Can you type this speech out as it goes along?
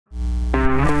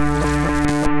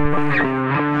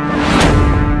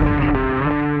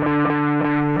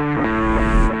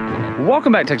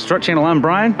Welcome back to Texas Truck Channel. I'm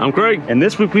Brian. I'm Craig. And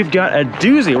this week we've got a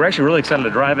doozy. We're actually really excited to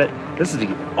drive it. This is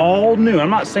the all new, I'm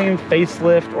not saying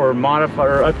facelift or modified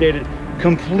or updated,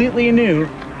 completely new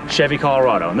Chevy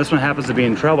Colorado. And this one happens to be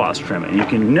in Trail Boss trim. And you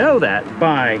can know that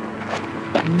by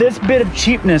this bit of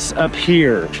cheapness up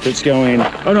here that's going,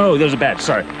 oh no, there's a badge,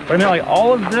 sorry. But I mean, like,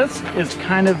 all of this is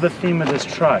kind of the theme of this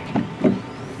truck.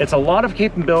 It's a lot of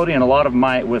capability and a lot of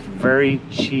might with very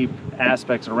cheap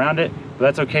aspects around it, but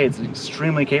that's okay. It's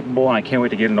extremely capable, and I can't wait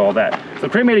to get into all that. So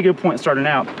Craig made a good point starting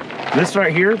out. This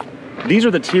right here, these are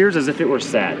the tiers as if it were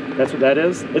sad. That's what that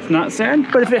is. It's not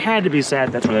sad, but if it had to be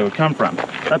sad, that's where they would come from.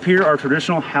 Up here are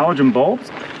traditional halogen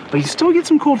bulbs, but you still get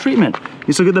some cool treatment.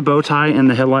 You still get the bow tie and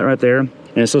the headlight right there,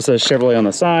 and it still says Chevrolet on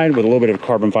the side with a little bit of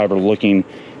carbon fiber looking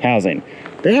housing.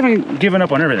 They haven't given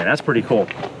up on everything. That's pretty cool.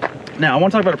 Now, I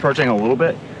want to talk about approach angle a little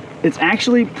bit. It's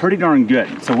actually pretty darn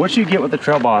good. So what you get with the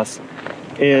Trail Boss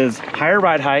is higher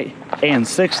ride height and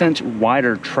 6-inch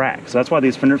wider track. So that's why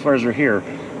these fender flares are here.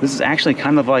 This is actually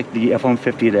kind of like the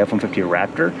F-150 to F-150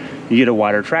 Raptor. You get a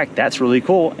wider track. That's really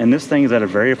cool. And this thing is at a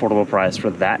very affordable price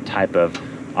for that type of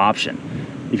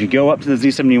option. If you go up to the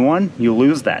Z71, you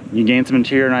lose that. You gain some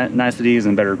interior niceties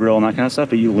and better grille and that kind of stuff,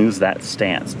 but you lose that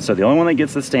stance. So the only one that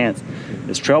gets the stance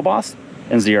is Trail Boss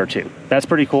and ZR2. That's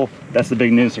pretty cool. That's the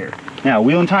big news here. Now,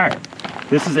 wheel and tire.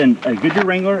 This is a Goodyear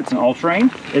Wrangler. It's an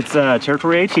all-terrain. It's a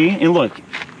Territory AT. And look,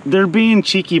 they're being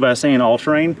cheeky by saying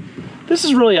all-terrain. This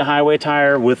is really a highway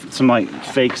tire with some like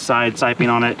fake side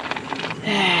siping on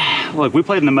it. Look, we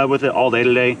played in the mud with it all day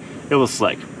today. It was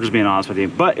slick, just being honest with you.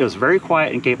 But it was very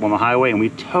quiet and capable on the highway, and we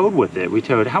towed with it. We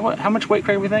towed, how much weight,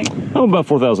 Craig, we think? Oh, about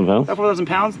 4,000 pounds. About 4,000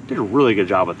 pounds. Did a really good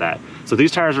job with that. So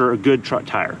these tires are a good truck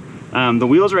tire. The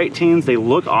wheels are 18s. They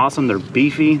look awesome. They're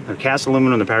beefy. They're cast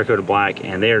aluminum. They're powder coated black,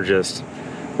 and they are just,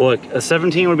 look, a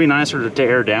 17 would be nicer to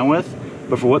air down with,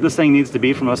 but for what this thing needs to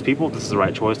be for most people, this is the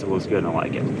right choice. It looks good and I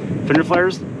like it. Fender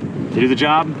flares, they do the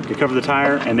job. They cover the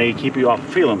tire and they keep you off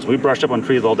of tree limbs. We brushed up on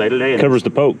trees all day today. And covers the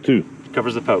poke too.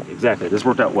 Covers the poke, exactly. This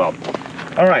worked out well.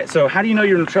 All right, so how do you know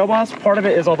you're in a Trail Boss? Part of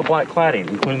it is all the black cladding,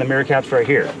 including the mirror caps right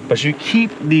here. But you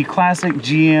keep the classic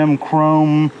GM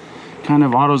chrome, kind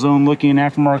of AutoZone looking,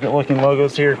 aftermarket looking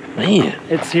logos here. Man,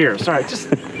 it's here. Sorry, it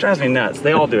just drives me nuts.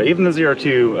 They all do it. Even the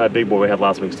ZR2 big boy we had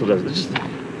last week still does it. It's just,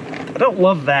 I don't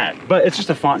love that, but it's just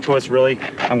a font choice, really.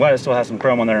 I'm glad it still has some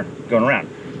chrome on there going around.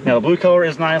 Now, the blue color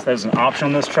is nice. That is an option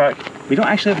on this truck. We don't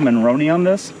actually have Monroney on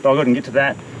this, but I'll go ahead and get to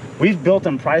that. We've built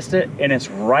and priced it, and it's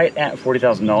right at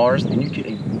 $40,000, and you get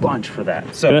a bunch for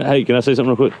that. So, hey, can I say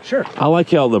something real quick? Sure. I like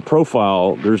how the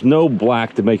profile, there's no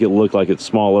black to make it look like it's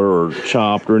smaller or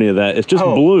chopped or any of that. It's just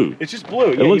blue. It's just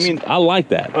blue. It looks, I like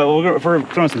that. Well, if we're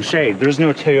throwing some shade, there's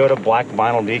no Toyota black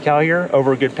vinyl decal here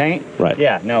over good paint. Right.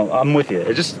 Yeah, no, I'm with you.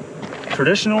 It's just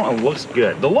traditional and looks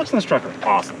good. The looks in this truck are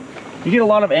awesome. You get a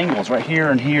lot of angles right here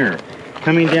and here.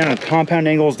 Coming down at compound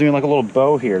angles, doing like a little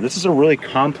bow here. This is a really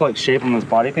complex shape on this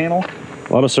body panel.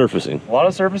 A lot of surfacing. A lot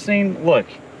of surfacing. Look,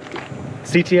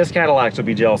 CTS Cadillacs would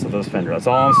be jealous of this fender. That's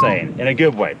all I'm saying, in a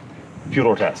good way. Fuel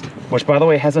door test, which by the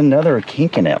way has another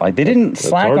kink in it. Like they didn't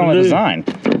slack on the design.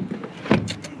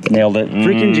 Nailed it.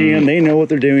 Freaking GM, they know what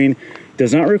they're doing.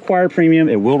 Does not require premium.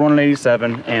 It will run an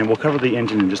 87, and we'll cover the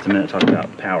engine in just a minute, talk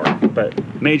about power.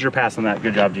 But major pass on that.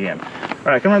 Good job, GM.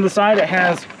 All right, come around the side. It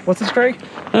has, what's this, Craig?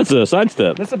 That's a side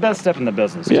step. That's the best step in the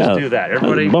business. Yeah. Just do that.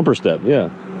 Everybody. Bumper step,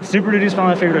 yeah. Super Duty's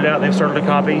finally figured it out. They've started a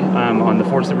copy on the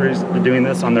Ford Super Duty's doing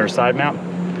this on their side mount.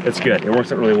 It's good. It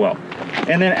works out really well.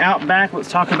 And then out back,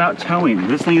 let's talk about towing.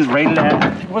 This thing is rated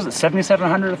at, what was it,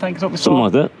 7,700, I think is what we saw? Something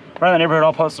like that. Right in the neighborhood.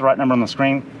 I'll post the right number on the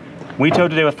screen. We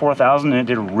towed today with 4,000, and it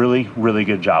did a really, really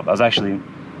good job. I was actually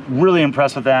really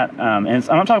impressed with that. And I'm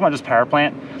not talking about just power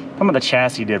plant. I'm talking about the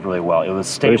chassis did really well. It was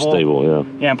stable. Very stable,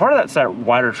 yeah. Yeah, and part of that's that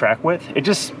wider track width. It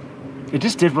just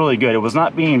did really good. It was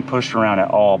not being pushed around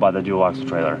at all by the dual axle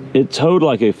trailer. It towed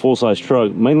like a full-size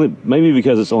truck, maybe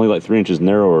because it's only like 3 inches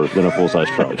narrower than a full-size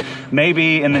truck.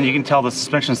 Maybe, and then you can tell the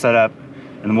suspension setup,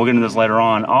 and we'll get into this later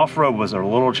on. Off-road was a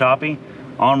little choppy.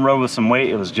 On-road with some weight,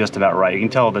 it was just about right. You can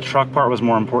tell the truck part was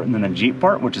more important than the Jeep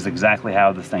part, which is exactly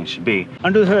how this thing should be.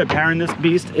 Under the hood, powering this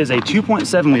beast is a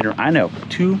 2.7 liter, I know,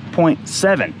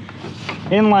 2.7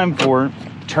 inline four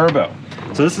turbo.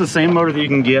 So this is the same motor that you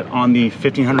can get on the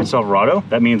 1500 Silverado.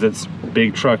 That means it's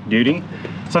big truck duty.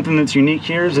 Something that's unique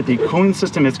here is that the cooling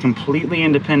system is completely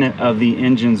independent of the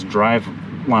engine's drive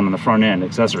line on the front end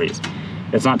accessories.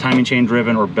 It's not timing chain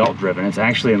driven or belt driven. It's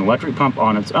actually an electric pump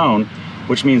on its own,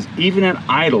 which means even at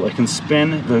idle, it can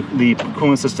spin the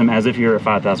cooling system as if you're at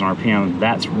 5,000 RPM.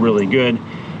 That's really good.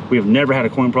 We've never had a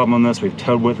cooling problem on this. We've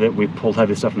towed with it. We've pulled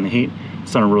heavy stuff in the heat.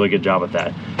 It's done a really good job with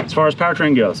that. As far as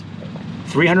powertrain goes,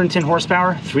 310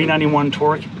 horsepower, 391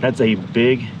 torque. That's a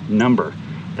big number.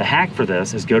 The hack for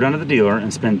this is go down to the dealer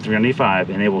and spend $395,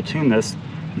 and they will tune this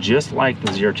just like the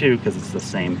ZR2 because it's the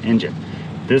same engine.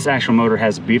 This actual motor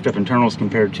has beefed up internals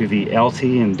compared to the LT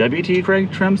and WT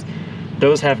Craig trims.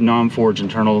 Those have non-forged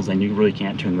internals, and you really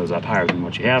can't tune those up higher than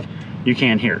what you have. You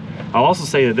can here. I'll also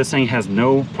say that this thing has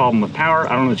no problem with power.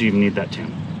 I don't know that you even need that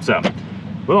tune. So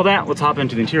with all that, let's hop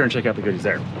into the interior and check out the goodies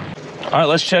there. All right,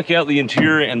 let's check out the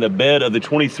interior and the bed of the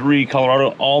 23 Colorado,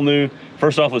 all new.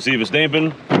 First off, let's see if it's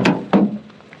dampened.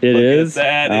 It is. All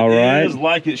right. It is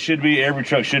like it should be. Every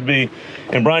truck should be.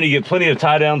 And Brian, you get plenty of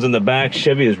tie downs in the back.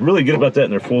 Chevy is really good about that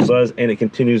in their full size, and it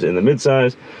continues in the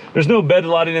midsize. There's no bed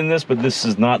lighting in this, but this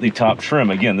is not the top trim.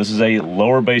 Again, this is a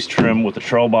lower base trim with the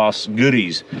Trail Boss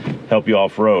goodies, help you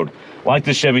off road. Like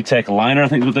the Chevy Tech Liner, I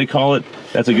think is what they call it.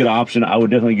 That's a good option. I would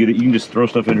definitely get it. You can just throw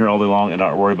stuff in here all day long and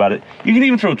not worry about it. You can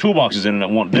even throw toolboxes in that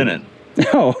won't dent it.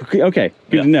 Oh, okay.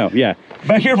 Good to know. Yeah.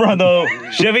 Back here, Brian, though,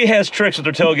 Chevy has tricks with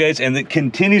their tailgates, and it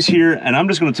continues here. And I'm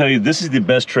just going to tell you, this is the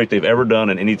best trick they've ever done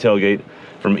in any tailgate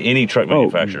from any truck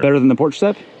manufacturer. Better than the porch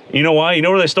step? You know why? You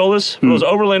know where they stole this? For those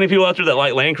overlanding people out there that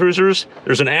like Land Cruisers,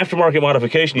 there's an aftermarket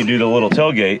modification you do to the little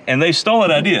tailgate, and they stole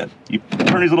that idea. You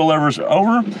turn these little levers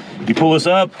over, you pull this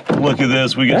up, look at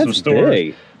this, we get some storage.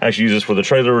 Big. I actually use this for the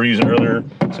trailer we were using earlier.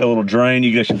 It's got a little drain.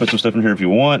 You can actually put some stuff in here if you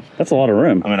want. That's a lot of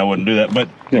room. I mean, I wouldn't do that, but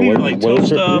Yeah, you like tow stuff.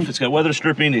 stripping. It's got weather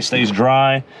stripping. It stays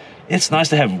dry. It's nice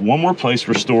to have one more place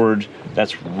for storage.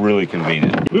 That's really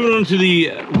convenient. Moving on to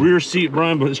the rear seat,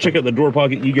 Brian, but let's check out the door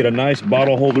pocket. You get a nice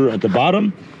bottle holder at the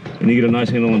bottom, and you get a nice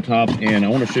handle on top. And I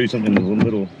want to show you something in the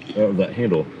middle of that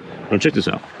handle. Now check this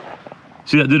out.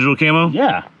 See that digital camo?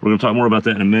 Yeah. We're going to talk more about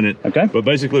that in a minute. Okay. But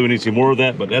basically, we need to see more of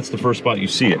that, but that's the first spot you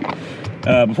see it.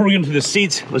 Before we get into the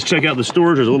seats, let's check out the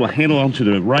storage. There's a little handle on to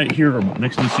the right here, or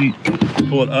next to the seat.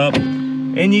 Pull it up,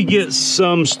 and you get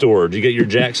some storage. You get your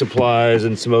jack supplies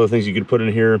and some other things you could put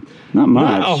in here. Not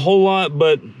much. Not a whole lot,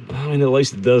 but I mean, at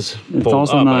least it does It's fold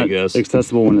also up, not I guess.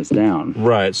 accessible when it's down.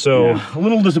 Right, so Yeah. a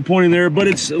little disappointing there, but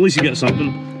it's at least you got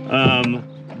something.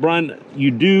 Brian,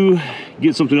 you do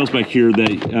get something else back here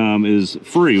that is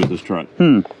free with this truck.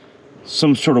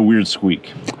 Some sort of weird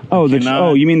squeak. Oh,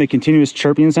 you mean the continuous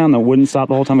chirping sound that wouldn't stop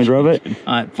the whole time we drove it?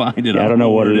 I find it. Yeah, I don't know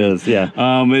what it is.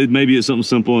 Yeah. Maybe it's something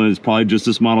simple, and it's probably just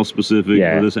this model specific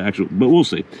or this actual. But we'll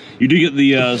see. You do get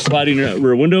the sliding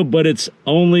rear window, but it's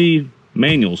only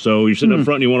manual. So you're sitting up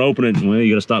front and you want to open it, well,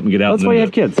 you got to stop and get out. That's why you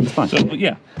have kids. It's fine. So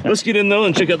yeah, let's get in though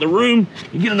and check out the room.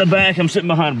 You get in the back. I'm sitting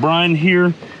behind Brian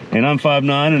here, and I'm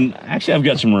 5'9", and actually I've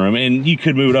got some room. And you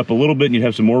could move it up a little bit, and you'd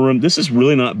have some more room. This is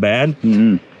really not bad.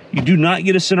 You do not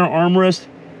get a center armrest.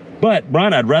 But,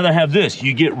 Brian, I'd rather have this.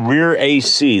 You get rear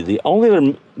AC. The only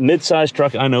other mid-sized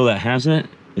truck I know that has it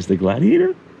is the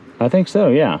Gladiator. I think so,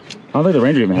 yeah. I don't think the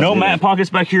Ranger even has No it mat either. pockets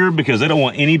back here because they don't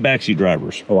want any backseat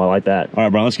drivers. Oh, I like that. All right,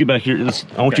 Brian, let's get back here.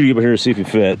 I want you to get back here to see if you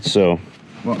fit, so.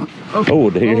 Well, Oh,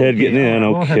 your head getting in,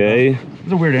 okay.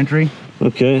 It's a weird entry.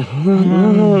 Okay.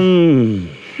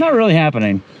 Not really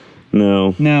happening.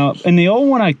 No. Now, in the old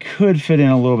one, I could fit in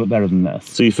a little bit better than this.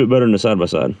 So you fit better in the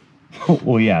side-by-side.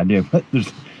 Well, yeah, I do. But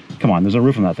come on, there's a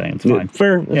roof on that thing. It's fine.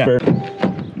 Fair, that's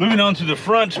fair. Moving on to the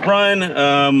front,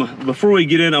 Brian, before we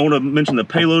get in, I want to mention the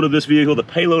payload of this vehicle. The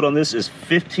payload on this is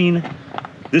 15,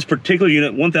 this particular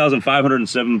unit,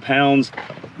 1,507 pounds.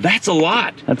 That's a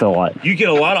lot. That's a lot. You get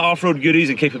a lot of off-road goodies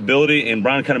and capability, and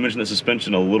Brian kind of mentioned the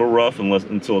suspension a little rough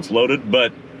until it's loaded,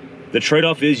 but the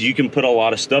trade-off is you can put a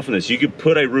lot of stuff in this. You could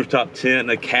put a rooftop tent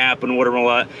and a cap and whatever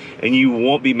like that, and you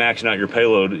won't be maxing out your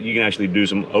payload. You can actually do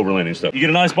some overlanding stuff. You get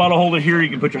a nice bottle holder here. You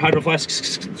can put your hydro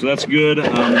flasks, so that's good. You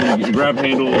get your grab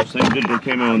handle, same digital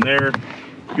camo in there.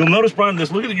 You'll notice, Brian,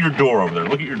 look at your door over there.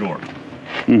 Look at your door.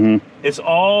 It's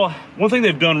all, one thing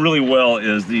they've done really well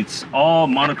is it's all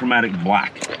monochromatic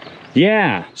black.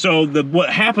 Yeah. So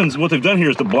what they've done here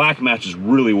is the black matches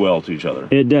really well to each other.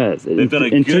 It does. They've done a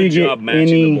Until good you job get matching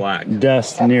any the black.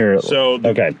 dust near it. So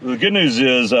the good news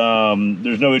is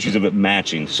there's no issues of it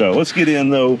matching. So let's get in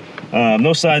though.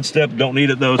 No side step, don't need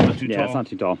it though, it's not too tall. Yeah, it's not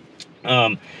too tall.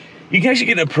 You can actually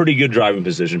get in a pretty good driving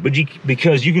position, but what you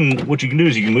can do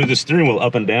is you can move the steering wheel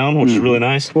up and down, which is really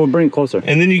nice. Well, bring it closer.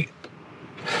 And then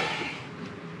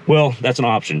well, that's an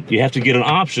option. You have to get an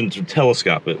option to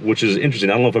telescope it, which is interesting.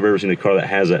 I don't know if I've ever seen a car that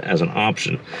has it as an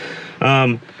option.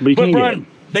 But you can Brian, get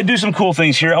it. they do some cool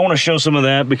things here. I want to show some of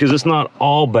that because it's not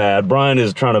all bad. Brian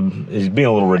is he's being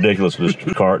a little ridiculous with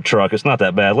this truck. It's not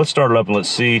that bad. Let's start it up and let's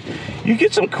see. You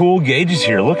get some cool gauges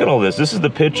here. Look at all this. This is the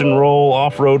pitch and roll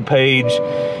off-road page.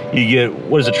 You get,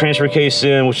 what is the transfer case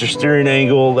in, which is steering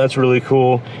angle. That's really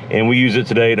cool. And we used it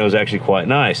today and it was actually quite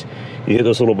nice. You hit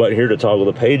this little button here to toggle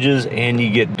the pages and you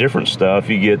get different stuff.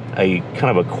 You get a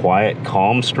kind of a quiet,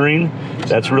 calm screen.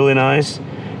 That's really nice.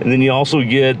 And then you also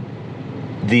get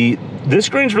this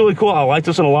screen's really cool. I like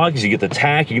this one a lot because you get the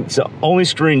tach. It's the only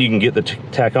screen you can get the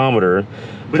tachometer.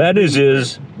 Bad news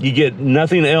is you get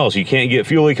nothing else. You can't get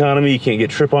fuel economy. You can't get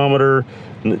tripometer.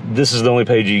 This is the only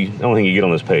thing you get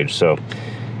on this page. So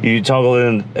you toggle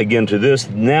in again to this.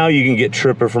 Now you can get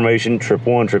trip information, trip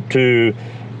 1, trip 2.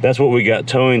 That's what we got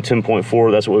towing,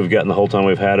 10.4. That's what we've gotten the whole time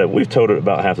we've had it. We've towed it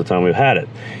about half the time we've had it.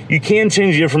 You can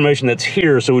change the information that's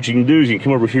here. So what you can do is you can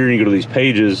come over here and you go to these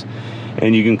pages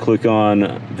and you can click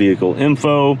on vehicle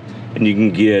info and you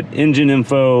can get engine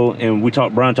info. And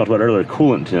Brian talked about earlier,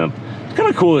 coolant temp. It's kind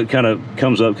of cool. It kind of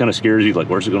comes up, kind of scares you, like,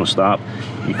 where's it going to stop?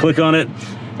 You click on it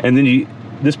and then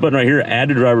this button right here, add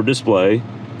to driver display,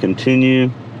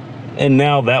 continue. And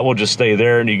now that will just stay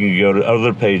there and you can go to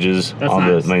other pages on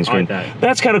the main screen.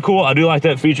 That's kind of cool. I do like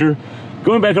that feature.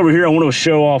 Going back over here, I want to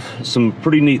show off some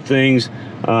pretty neat things.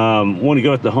 When you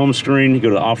go at the home screen, you go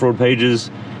to the off-road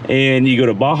pages and you go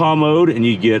to Baja mode and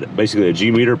you get basically a G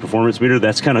meter, performance meter.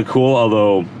 That's kind of cool,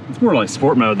 although it's more like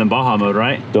sport mode than Baja mode,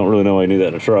 right? Don't really know why you need that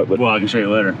in a truck, but well, I can show you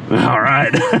later. All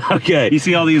right. Okay. You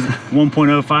see all these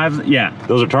 1.05s? Yeah.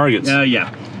 Those are targets.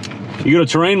 Yeah. You go to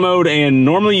terrain mode, and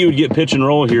normally you would get pitch and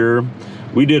roll here.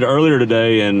 We did earlier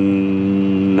today,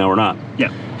 and now we're not.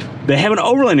 Yeah. They have an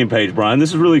overlanding page, Brian.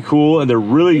 This is really cool, and they're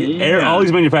really, all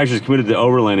these manufacturers committed to the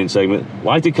overlanding segment.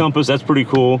 Like the compass, that's pretty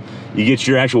cool. You get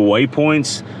your actual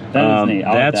waypoints. That is neat.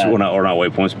 I like that. Well, not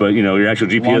waypoints, but you know, your actual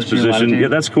GPS longitude, position. latitude. Yeah,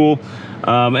 that's cool.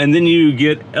 And then you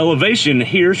get elevation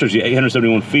here, so it's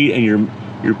 871 feet, and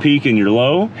your peak and your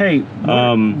low. Hey,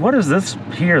 what is this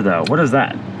here though? What is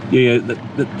that? Yeah,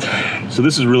 so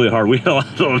this is really hard. We had a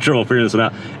lot of trouble figuring this one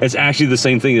out. It's actually the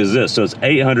same thing as this. So it's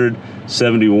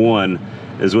 871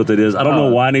 is what it is. I don't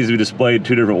know why it needs to be displayed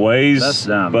two different ways. That's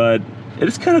dumb. But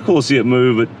it's kind of cool to see it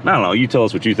move. But I don't know. You tell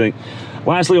us what you think.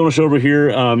 Lastly, I want to show over here,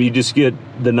 you just get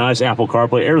the nice Apple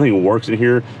CarPlay. Everything works in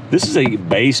here. This is a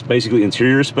base, basically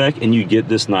interior spec, and you get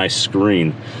this nice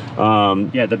screen.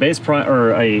 Yeah, the base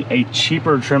or a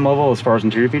cheaper trim level as far as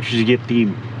interior features, you get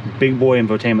the big boy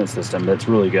infotainment system. That's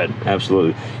really good.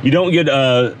 Absolutely. You don't get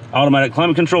automatic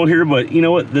climate control here, but you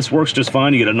know what? This works just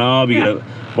fine. You get a knob, you get a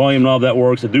volume knob that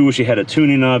works. I do wish you had a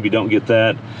tuning knob. You don't get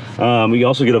that. You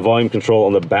also get a volume control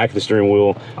on the back of the steering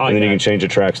wheel, and then you can change the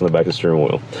tracks on the back of the steering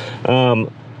wheel.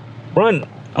 Brian,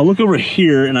 I look over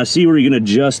here and I see where you can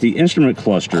adjust the instrument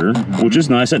cluster, which is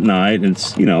nice at night. And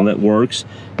it's, you know, that works.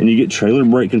 And you get trailer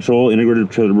brake control,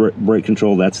 integrated trailer brake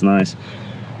control. That's nice.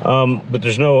 But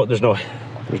there's no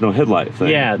headlight thing.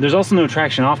 Yeah, there's also no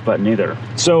traction off button either.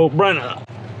 So, Brian, a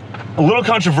little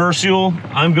controversial.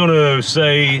 I'm going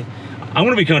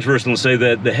to be controversial and say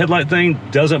that the headlight thing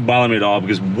doesn't bother me at all,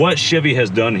 because what Chevy has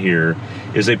done here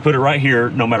is they put it right here,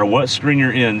 no matter what screen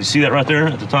you're in. You see that right there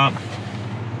at the top?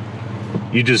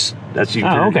 You just, that's you.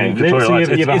 Okay.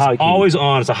 It's always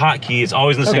on. It's a hotkey. It's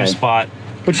always in the same spot.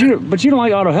 But you don't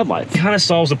like auto headlights. Kind of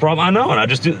solves the problem. I know, and I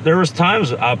just do. There was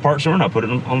times I parked somewhere and I put it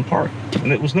on park,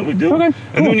 and it was no big deal. Okay, cool.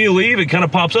 And then when you leave, it kind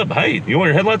of pops up. Hey, you want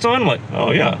your headlights on? I'm like,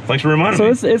 oh yeah, thanks for reminding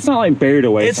me. So it's not like buried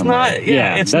away. It's somewhere. Not.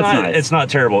 Yeah, it's not. Nice. It's not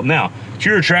terrible. Now, to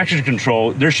your traction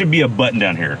control, there should be a button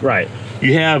down here. Right.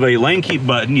 You have a lane keep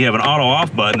button. You have an auto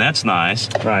off button. That's nice.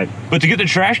 Right. But to get the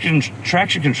traction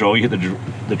control, you get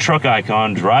the truck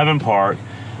icon, drive and park,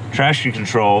 traction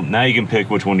control. Now you can pick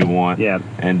which one you want. Yeah.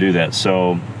 And do that.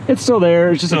 So. It's still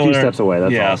there. It's just a few steps away.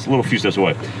 That's all. It's a little few steps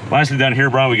away. Lastly, down here,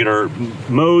 Brian, we get our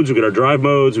modes. We get our drive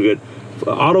modes. We get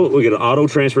auto. We get an auto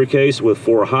transfer case with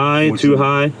 4 high, 2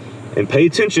 high. And pay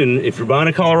attention, if you're buying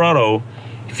a Colorado,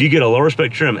 if you get a lower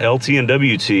spec trim, LT and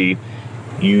WT,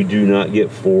 you do not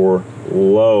get 4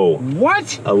 low.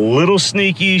 What? A little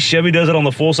sneaky. Chevy does it on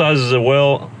the full sizes as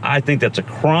well. I think that's a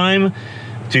crime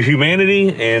to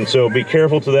humanity, and so be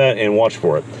careful to that and watch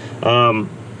for it.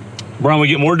 Brian, we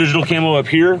get more digital camo up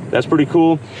here. That's pretty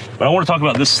cool. But I want to talk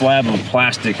about this slab of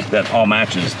plastic that all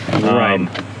matches. Right.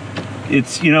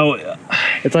 It's, you know,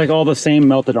 it's like all the same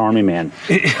melted Army Man.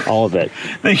 All of it.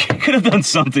 They could have done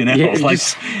something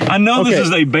else. Yeah, I know this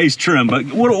is a base trim, but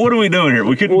what are we doing here?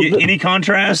 We couldn't get any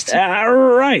contrast.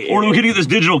 Right. Or we could get this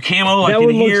digital camo like that in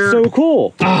would here. Look so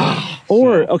cool.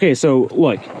 Okay, so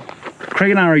look,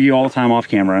 Craig and I argue all the time off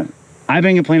camera. I've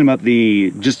been complaining about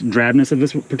the just drabness of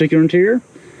this particular interior.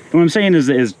 And what I'm saying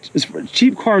is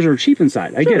cheap cars are cheap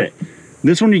inside. I get it.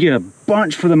 This one you get a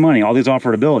bunch for the money, all these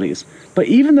offered abilities. But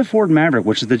even the Ford Maverick,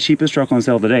 which is the cheapest truck on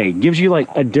sale today, gives you like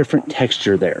a different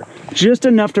texture there. Just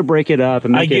enough to break it up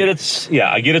and make I get it's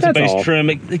a base trim.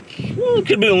 It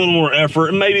could be a little more effort.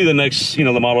 And maybe the next, you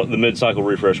know, the mid-cycle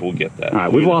refresh will get that. All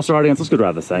right, we've lost our audience. Let's go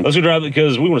drive this thing. Let's go drive it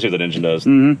because we want to see what that engine does.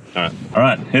 All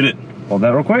right, hit it. Hold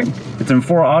that real quick. It's in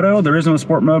 4 auto. There is no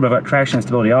sport mode, but I've got traction and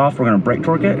stability off. We're gonna brake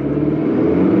torque it.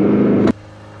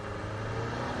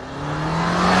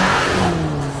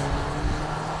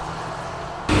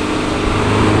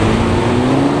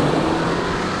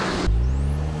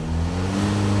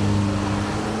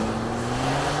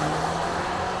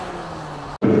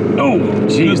 Oh,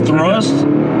 geez, thrust.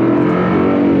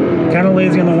 Kind of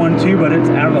lazy on the 1-2, but it's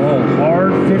out of the hole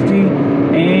hard. 50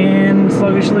 and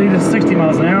sluggishly to 60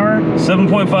 miles an hour.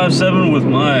 7.57 with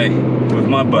my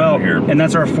button here. And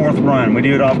that's our 4th run. We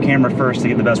do it off camera first to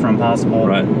get the best run possible.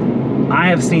 Right. I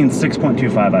have seen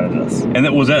 6.25 out of this. And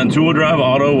was that in 2-wheel drive,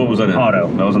 auto? What was that in? Auto.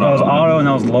 That was an auto. That was auto, and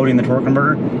that was loading the torque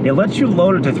converter. It lets you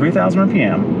load it to 3,000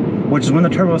 RPM, which is when the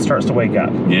turbo starts to wake up.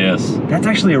 Yes. That's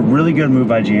actually a really good move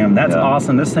by GM. That's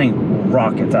awesome. This thing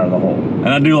rockets out of the hole. And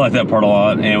I do like that part a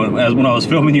lot. And when I was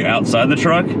filming you outside the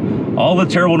truck, all the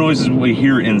terrible noises we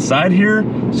hear inside here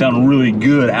sound really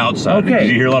good outside. Okay. Because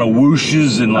you hear a lot of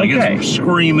whooshes and like it's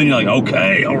screaming. You're like,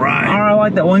 okay, all right. I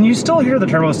like that. Well, and you still hear the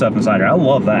turbo stuff inside here. I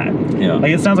love that. Yeah.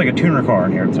 Like it sounds like a tuner car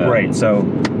in here. It's great. So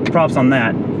props on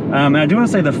that. And I do want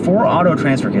to say the 4 auto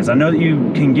transfer kits. I know that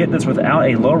you can get this without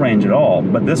a low range at all,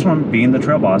 but this one, being the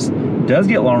Trail Boss, does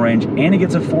get long range and it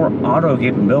gets a 4 auto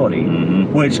capability,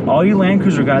 which all you Land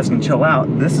Cruiser guys can chill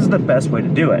out. This is the best way to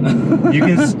do it. You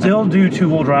can still do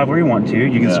 2-wheel drive where you want to.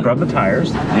 You can scrub the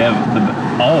tires.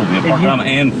 Yeah, all of it, part-time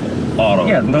and auto.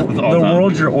 Yeah, the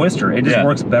world's your oyster. It just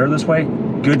works better this way.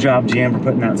 Good job, GM, for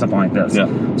putting out something like this.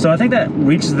 Yeah. So I think that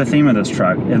reaches the theme of this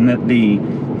truck, in that the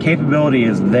capability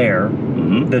is there.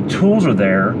 The tools are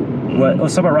there.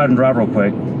 Let's talk about ride and drive real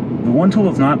quick. The one tool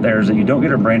that's not there is that you don't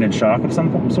get a branded shock of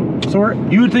some sort.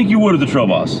 You would think you would with the Trail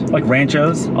Boss. Like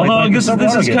Ranchos. Although I guess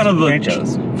this is kind of the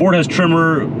Ranchos. Ford has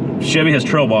trimmer, Chevy has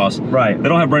Trail Boss. Right. They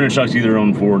don't have branded shocks either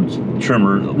on Ford's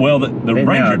trimmer. Well, the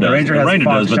Ranger does. The Ranger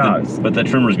has shocks. But that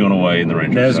trimmer's going away in the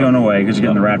Ranger. That is going away because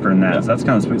you're getting the Raptor in that. So that's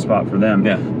kind of a sweet spot for them.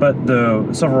 Yeah. But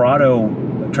the Silverado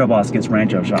Trail Boss gets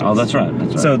Rancho shocks. Oh, that's right.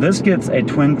 That's right. So this gets a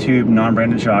twin tube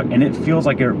non-branded shock, and it feels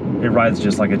like it rides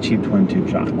just like a cheap twin tube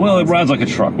shock. Well, it rides like a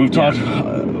truck. We've talked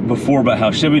before about how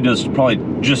Chevy does probably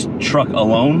just truck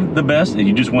alone the best, and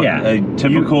you just want a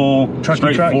typical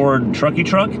straightforward trucky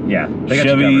truck. Yeah,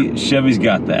 Chevy's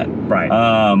got that.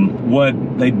 Right.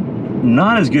 What they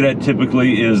not as good at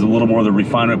typically is a little more of the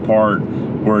refinement part,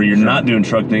 where you're not doing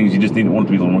truck things. You just want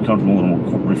it to be a little more comfortable, a little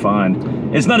more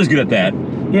refined. It's not as good at that.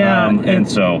 Yeah, and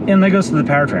that goes to the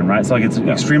powertrain, right? So like it's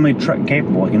extremely truck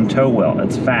capable. It can tow well.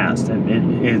 It's fast.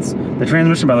 It's the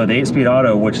transmission, by the way, the 8-speed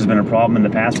auto, which has been a problem in the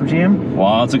past for GM.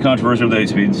 Well, it's a controversy with the 8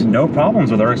 speeds. No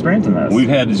problems with our experience in this. We've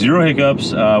had 0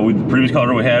 hiccups. With the previous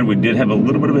Colorado we did have a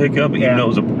little bit of a hiccup, even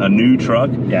though it was a new truck.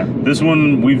 Yeah. This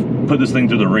one, we've put this thing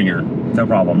through the ringer. No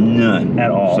problem. None. At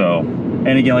all. So,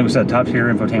 and again, like we said, top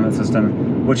tier infotainment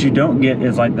system. What you don't get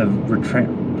is like the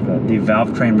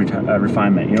valve train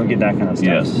refinement. You don't get that kind of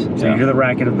stuff. Yes. So you hear the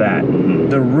racket of that.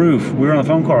 The roof. We were on the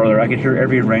phone call earlier. I could hear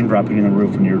every raindrop hitting the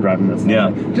roof when you were driving this thing.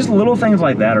 Yeah. Just little things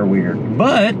like that are weird.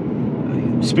 But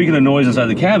speaking of noise inside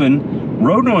the cabin,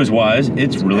 road noise wise,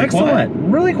 it's really quiet.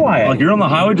 Really quiet. Like you're on the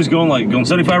highway just going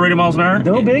 75, 80 miles an hour.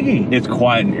 No biggie. It's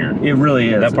quiet in here. It really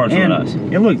is. That part's really nice.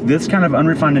 And look, this kind of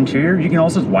unrefined interior, you can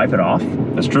also just wipe it off.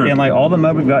 That's true. And like all the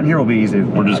mud we've got in here will be easy.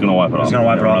 We're just going to wipe it off. Just going to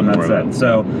wipe it off, and that's it.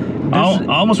 So I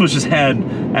almost wish this had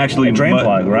actually a drain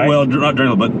plug, right? Well, not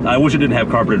drain plug, but I wish it didn't have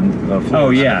carpeted floors. Oh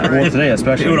yeah, well today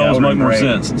especially. It would almost make more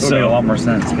sense. It would make a lot more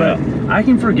sense. But I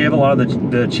can forgive a lot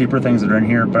of the cheaper things that are in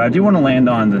here, but I do want to land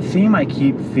on the theme I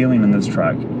keep feeling in this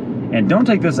truck. And don't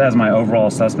take this as my overall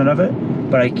assessment of it,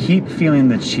 but I keep feeling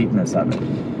the cheapness of it.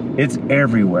 It's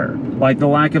everywhere. Like the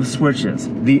lack of switches.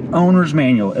 The owner's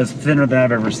manual is thinner than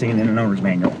I've ever seen in an owner's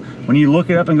manual. When you look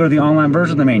it up and go to the online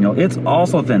version of the manual, it's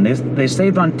also thin. They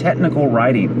saved on technical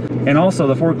writing. And also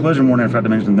the forward collision warning, I forgot to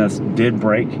mention this, did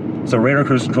break. So radar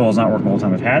cruise control has not worked the whole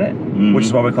time I've had it, which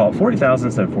is why we call it 40,000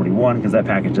 instead of 41, because that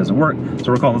package doesn't work.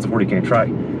 So we're calling this a 40K truck.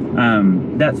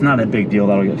 That's not a big deal.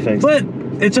 That'll get fixed. But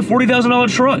it's a $40,000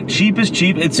 truck. Cheap is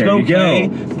cheap. It's okay.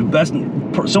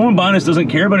 Someone buying this doesn't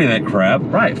care about any of that crap.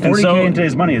 Right. 40K in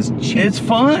today's money is cheap. It's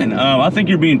fine. I think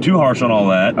you're being too harsh on all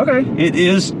that. Okay. It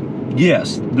is.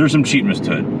 Yes, there's some cheapness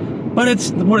to it, but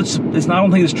it's not. I don't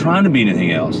think it's trying to be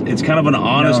anything else. It's kind of an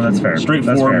honest,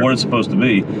 straightforward what it's supposed to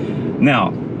be. Now,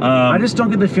 I just don't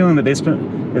get the feeling that they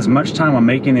spent as much time on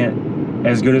making it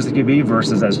as good as it could be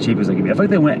versus as cheap as it could be. I feel like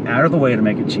they went out of the way to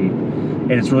make it cheap.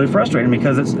 And it's really frustrating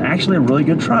because it's actually a really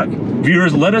good truck.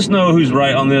 Viewers, let us know who's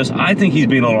right on this. I think he's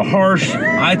being a little harsh.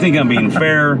 I think I'm being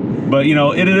fair. But, you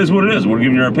know, it is what it is. We're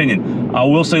giving you our opinion. I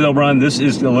will say, though, Brian, this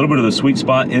is a little bit of the sweet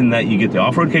spot in that you get the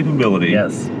off-road capability.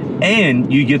 Yes.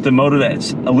 And you get the motor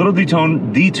that's a little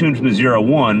detuned from the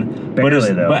 0-1, but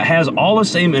has all the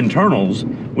same internals,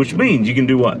 which means you can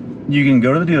do what? You can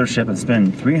go to the dealership and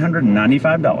spend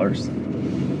 $395.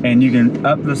 And you can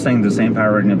up this thing to the same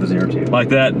power rating of the 0-2. Like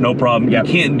that, no problem. Yep.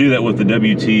 You can't do that with the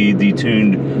WT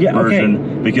detuned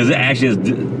version because it actually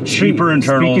has cheaper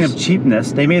internals. Speaking of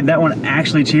cheapness, they made that one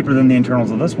actually cheaper than the internals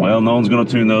of this one. Well, no one's going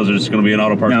to tune those. They're just going to be an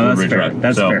auto parts delivery truck.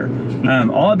 That's fair.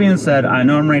 All that being said, I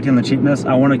know I'm ranting the cheapness.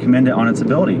 I want to commend it on its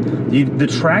ability. The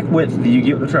track width that you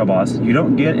get with the Trail Boss, you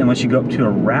don't get unless you go up to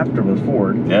a Raptor with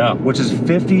Ford, which is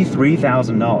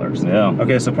 $53,000. Yeah.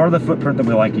 Okay, so part of the footprint that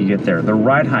we like, you get there. The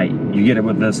ride height, you get it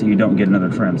with this, so you don't get another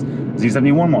trims.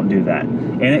 Z71 won't do that.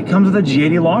 And it comes with a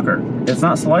G80 locker. It's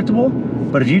not selectable,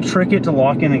 but if you trick it to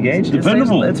lock in and engage,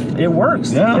 dependable. It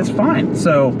works. Yeah. It's fine.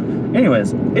 So,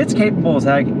 anyways, it's capable as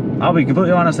heck. I'll be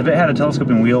completely honest, if it had a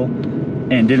telescoping wheel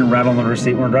and didn't rattle on the rear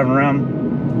seat when we're driving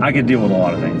around, I could deal with a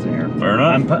lot of things in here. Fair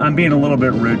enough. I'm being a little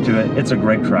bit rude to it. It's a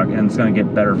great truck, and it's going to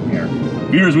get better from here.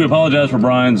 Viewers, we apologize for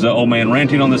Brian's old man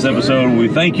ranting on this episode. We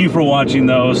thank you for watching,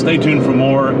 though. Stay tuned for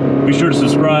more. Be sure to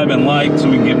subscribe and like so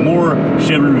we can get more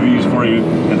Chevy reviews for you.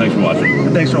 And thanks for watching.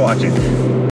 Thanks for watching.